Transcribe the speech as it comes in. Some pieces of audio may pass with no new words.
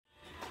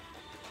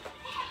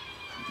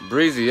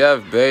Breezy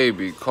F,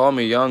 baby. Call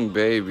me young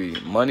baby.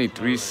 Money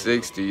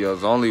 360, yo.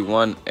 It's only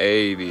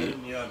 180.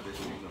 Yeah,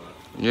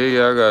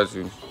 I got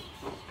you.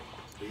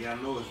 Yeah, I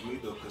know it's me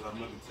though, because I'm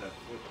looking at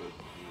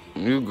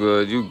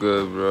You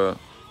good, bro.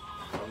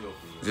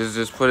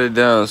 Just put it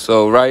down.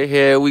 So right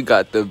here we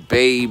got the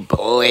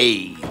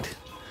Beyblade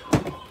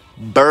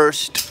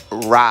Burst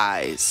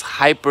Rise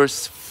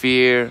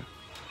HYPERSPHERE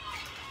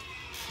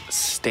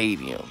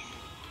Stadium,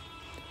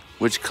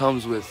 which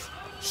comes with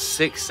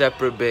 6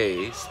 separate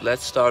bays.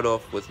 Let's start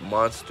off with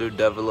Monster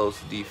Devilos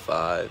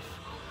D5.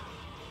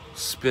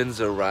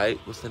 Spins a right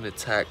with an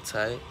attack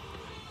type.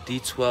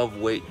 D12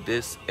 weight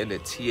disc and a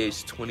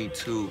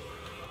TH22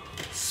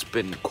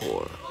 spin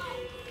core.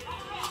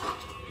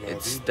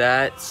 Its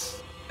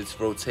stats, its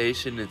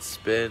rotation, its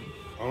spin.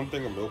 I don't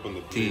think I'm open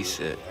the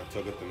decent. I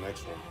took it the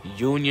next one.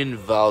 Union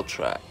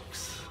Valtrax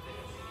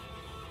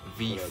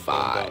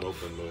V5.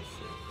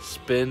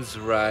 Spins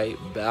right,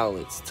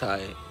 balance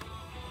type.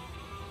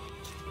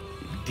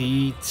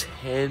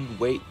 D10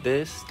 weight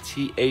disc,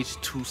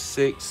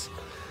 TH26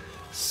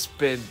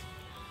 spin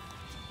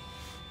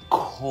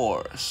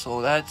core.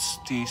 So that's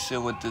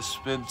decent with the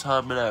spin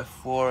timing at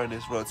 4 and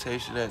its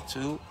rotation at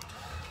 2.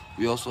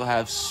 We also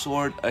have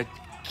Sword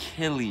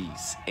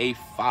Achilles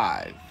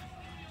A5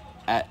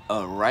 at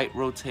a right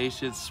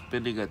rotation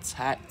spinning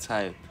attack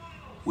type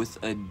with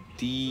a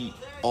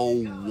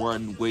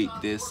D01 weight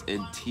disc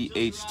and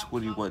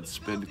TH21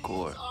 spin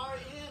core.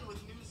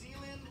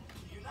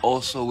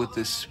 Also with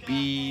the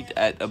speed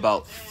at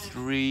about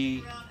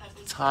 3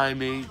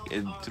 timing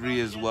and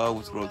 3 as well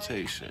with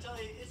rotation.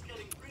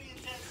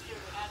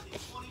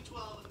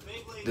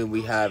 Then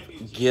we have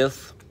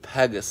Gith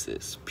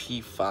Pegasus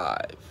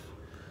P5.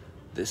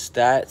 The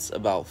stats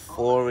about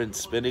 4 in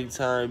spinning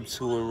time,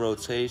 2 in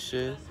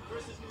rotation.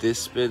 This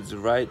spins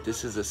right.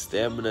 This is a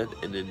stamina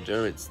and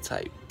endurance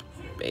type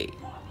bait.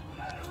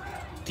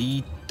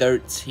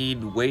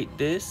 D13 weight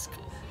disc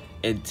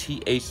and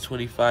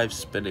TH25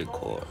 spinning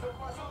core.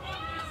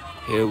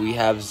 Here we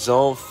have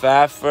Zone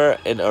Pfaffer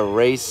and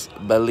Erase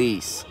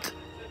Belisk.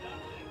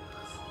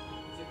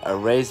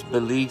 Erase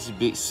Belisk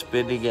be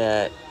spinning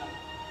at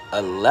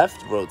a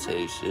left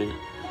rotation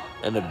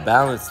and a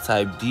balance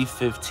type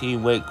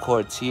D15 weight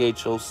core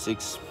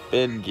TH06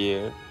 spin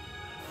gear.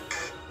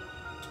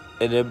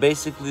 And they're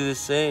basically the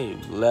same,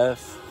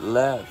 left,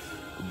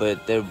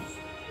 but they're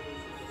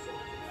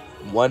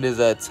one is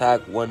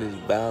attack, one is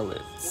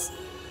balance.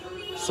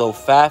 So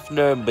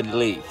Fafner and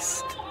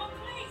Belisk.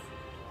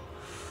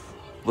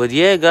 But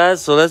yeah,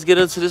 guys, so let's get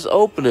into this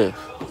opening.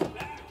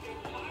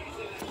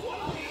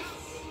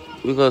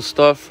 We're gonna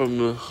start from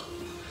the.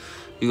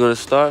 You gonna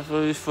start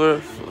for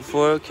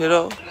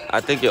kiddo?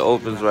 I think it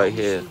opens right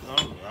here. I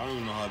don't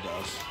even know how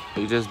to.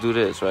 You just do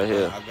this right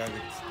here. I gotta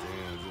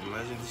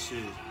imagine this shit.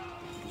 You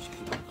just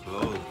keep it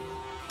closed.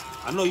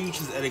 I know you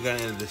just edit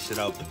gotta edit this shit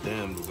out, but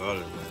damn,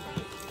 regardless, man.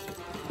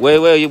 Wait,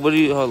 what do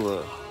you? Hold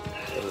on.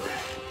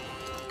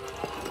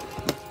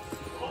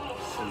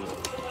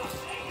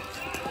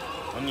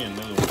 I need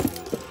another one.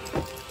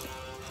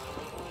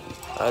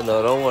 I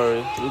know, don't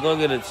worry. We're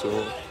gonna get into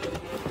it.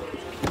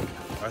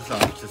 I saw I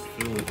just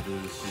feel it,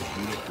 dude. This shit's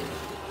beautiful.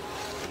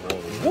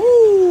 Woo!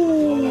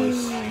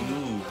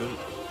 Oh,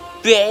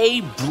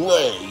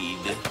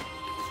 Beyblade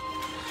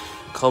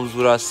comes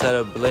with our set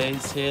of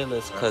blades here.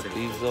 Let's cut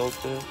these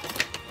open.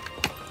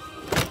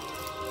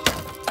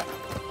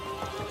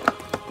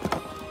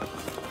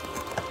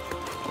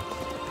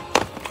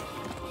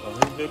 Oh,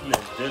 his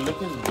Beyblade. They're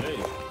looking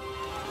great.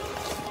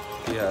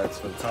 Yeah, it's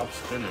The top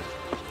spinner.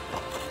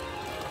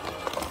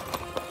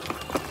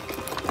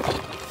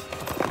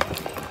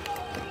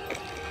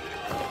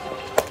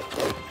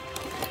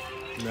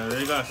 Now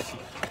they got.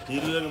 He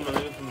look at my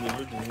nigga from the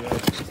original.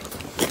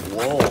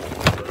 Whoa.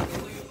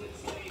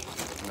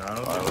 Nah,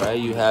 Alright,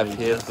 you have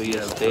here for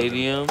your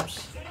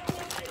stadiums.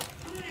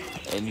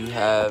 And you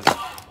have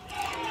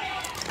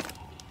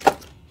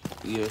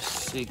your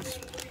 6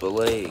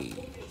 blades.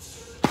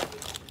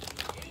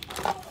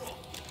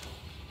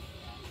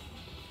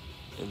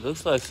 It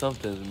looks like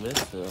something's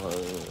missing. Am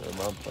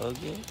I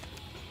bugging?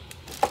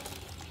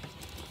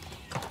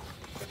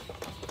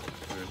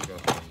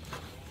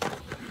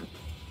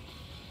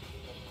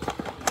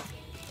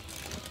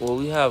 Well,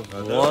 we have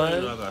 1,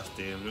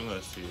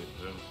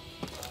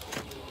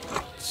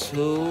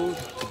 2,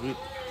 3.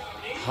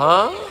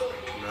 Huh?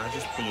 Nah,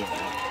 just put it.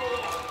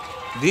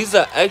 These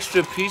are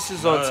extra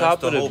pieces on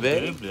top of the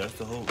bed? That's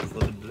the whole for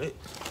the blade.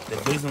 The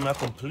blades are not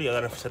complete.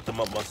 I gotta set them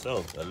up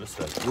myself. That looks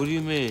like. What do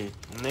you mean?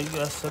 Nigga,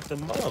 I set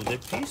them up. They're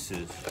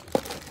pieces.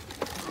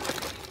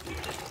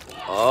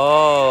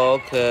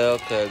 Oh, okay,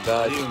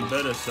 got you. Even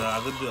better, so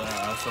I could do.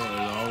 I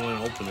don't want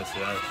to open it. So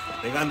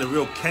they got the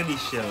real Kenny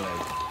shit.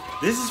 Like,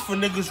 this is for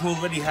niggas who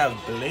already have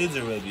blades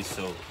already.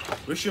 So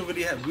we should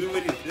already have.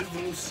 This is the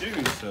new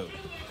series. So.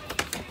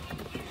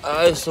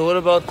 Alright, so what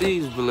about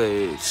these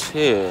blades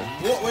here?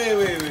 What?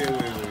 Wait.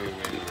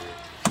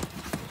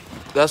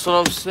 That's what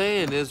I'm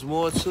saying. There's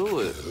more to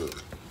it.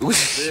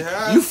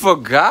 You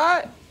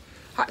forgot?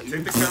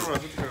 Take the camera.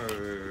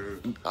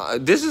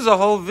 This is a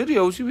whole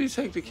video. What you mean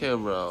take the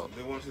camera out?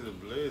 They want to see the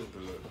blades,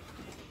 but look.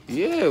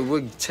 Yeah,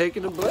 we're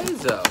taking the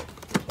blades out.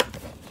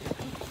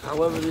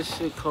 However this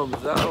shit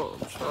comes out,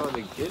 I'm trying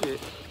to get it.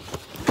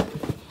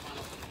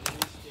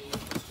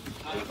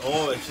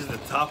 Oh, it's just the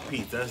top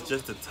piece. That's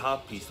just the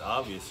top piece,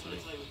 obviously.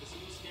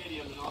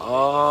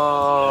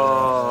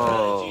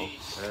 Oh.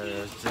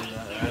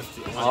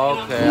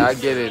 Okay, I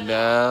get it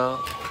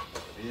now.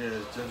 Yeah,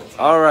 it's just the top.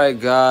 All right,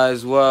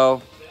 guys.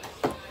 Well,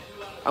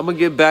 I'm gonna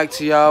get back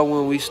to y'all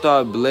when we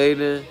start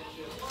blading.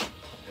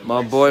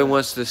 My boy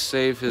wants to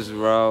save his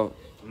route.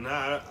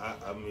 Nah,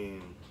 I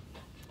mean.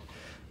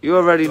 You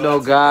already know,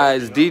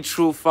 guys. D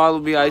Troop, follow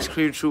me, Ice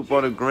Cream Troop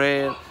on the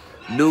gram.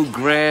 New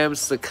gram,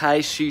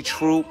 Sakaishi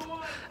Troop.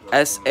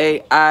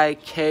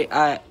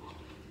 SAIKIAIESHI.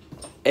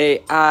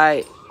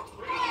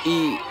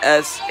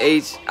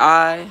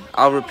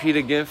 I'll repeat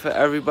again for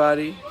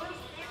everybody.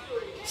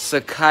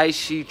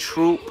 Sakaishi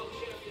Troop.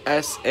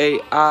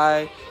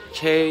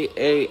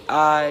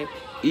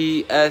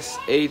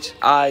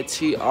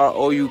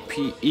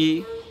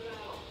 SAIKAIESHITROUPE.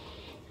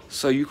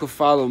 So you can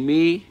follow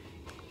me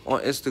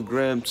on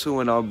Instagram too,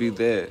 and I'll be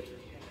there.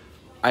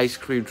 Ice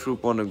Cream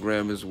Troop on the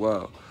gram as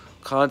well.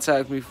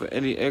 Contact me for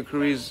any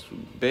inquiries.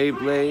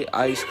 Beyblade,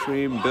 Ice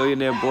Cream,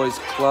 Billionaire Boys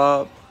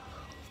Club,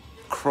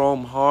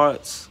 Chrome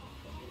Hearts.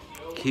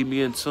 Keep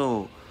me in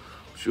tune.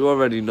 But you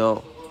already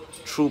know.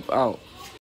 Troop out.